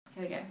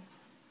Here we go.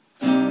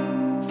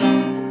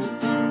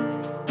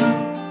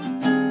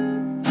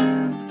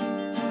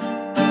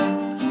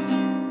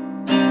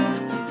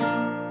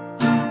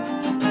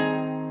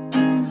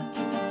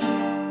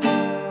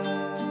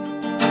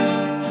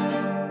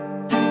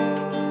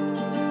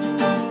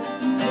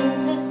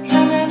 Winter's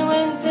coming,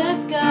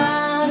 winter's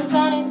gone, the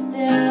sun is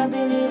still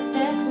beneath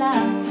the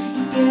clouds.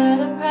 You feel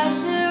the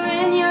pressure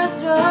in your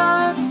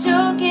throat,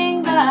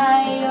 choking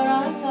by your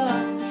own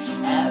thoughts.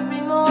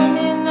 Every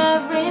morning,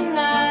 every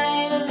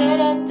night, a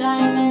little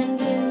diamond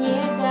in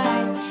your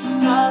eyes.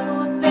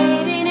 Sparkles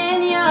fading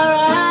in your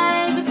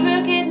eyes, a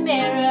crooked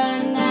mirror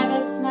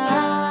never smiles.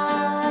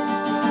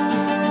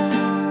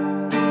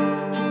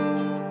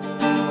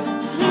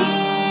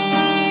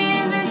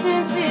 Please listen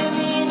to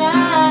me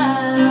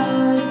now.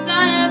 The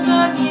sun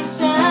above you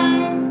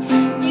shines.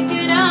 If you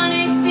could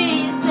only see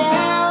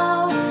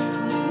yourself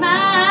with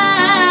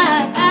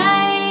my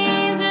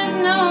eyes, there's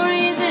no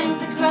reason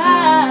to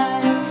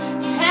cry.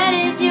 Your head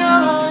is your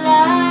whole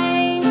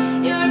life.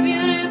 You're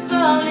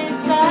beautiful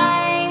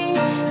inside,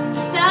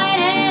 inside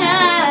and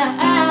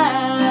out.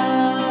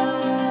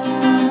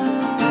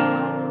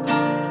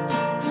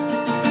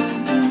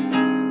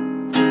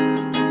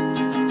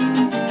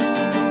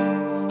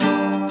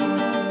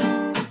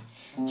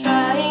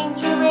 Trying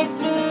to break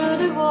through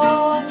the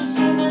walls, your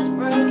chisel's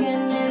broken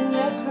in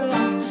the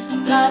chrome.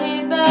 Bloody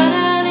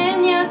burden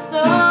in your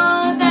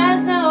soul,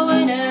 there's no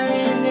winner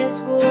in this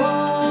war.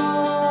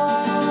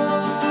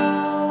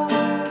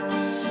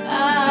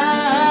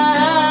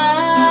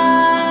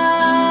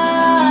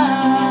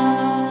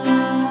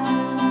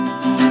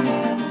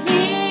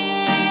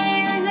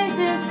 Please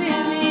listen to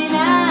me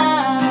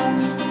now.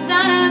 The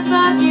sun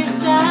above you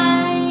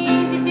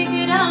shines. If you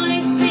could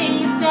only see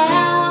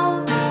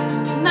yourself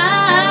with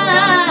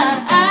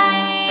my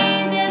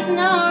eyes, there's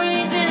no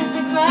reason to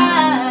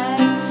cry.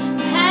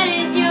 Your head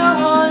is your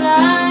whole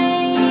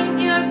life.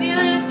 You're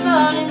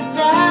beautiful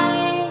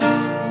inside,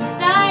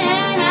 inside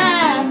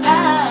and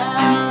out.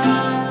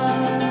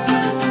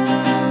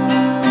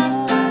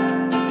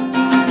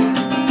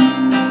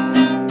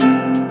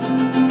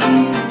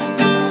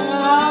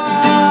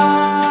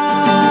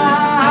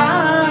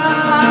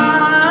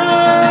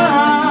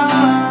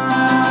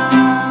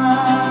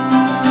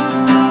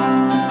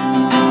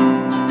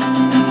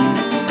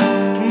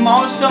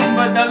 मौसम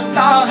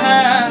बदलता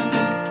है,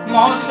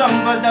 मौसम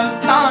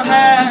बदलता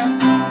है,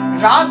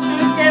 रात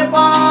के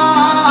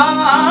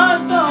बाद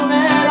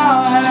सवेरा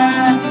है।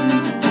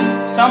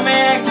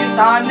 समय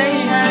किसा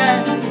नहीं है,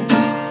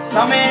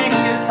 समय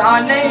किसा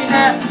नहीं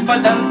है,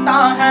 बदलता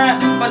है,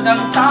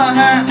 बदलता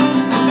है।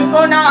 खुद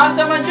को ना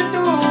समझ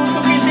तू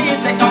किसी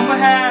से कम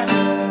है,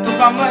 तू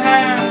कम है।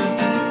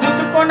 खुद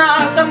को ना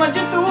समझ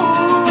तू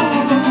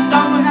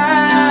कम है।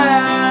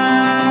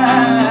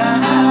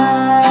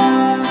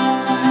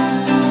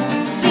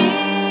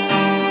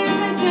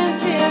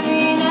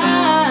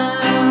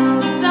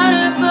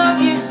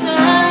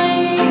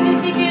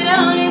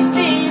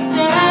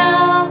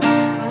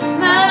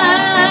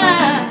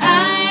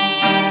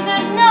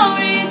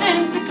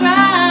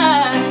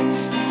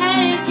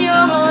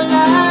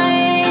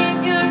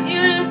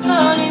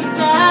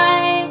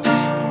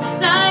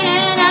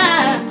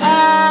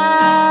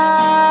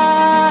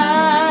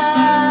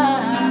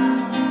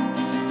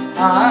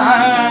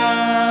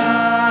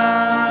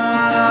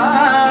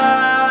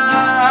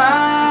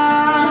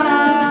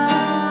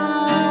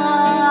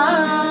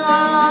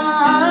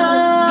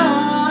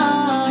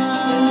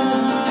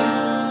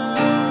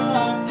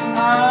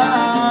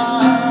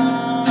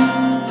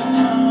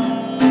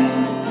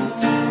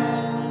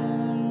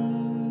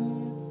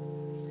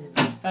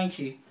 Thank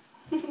you.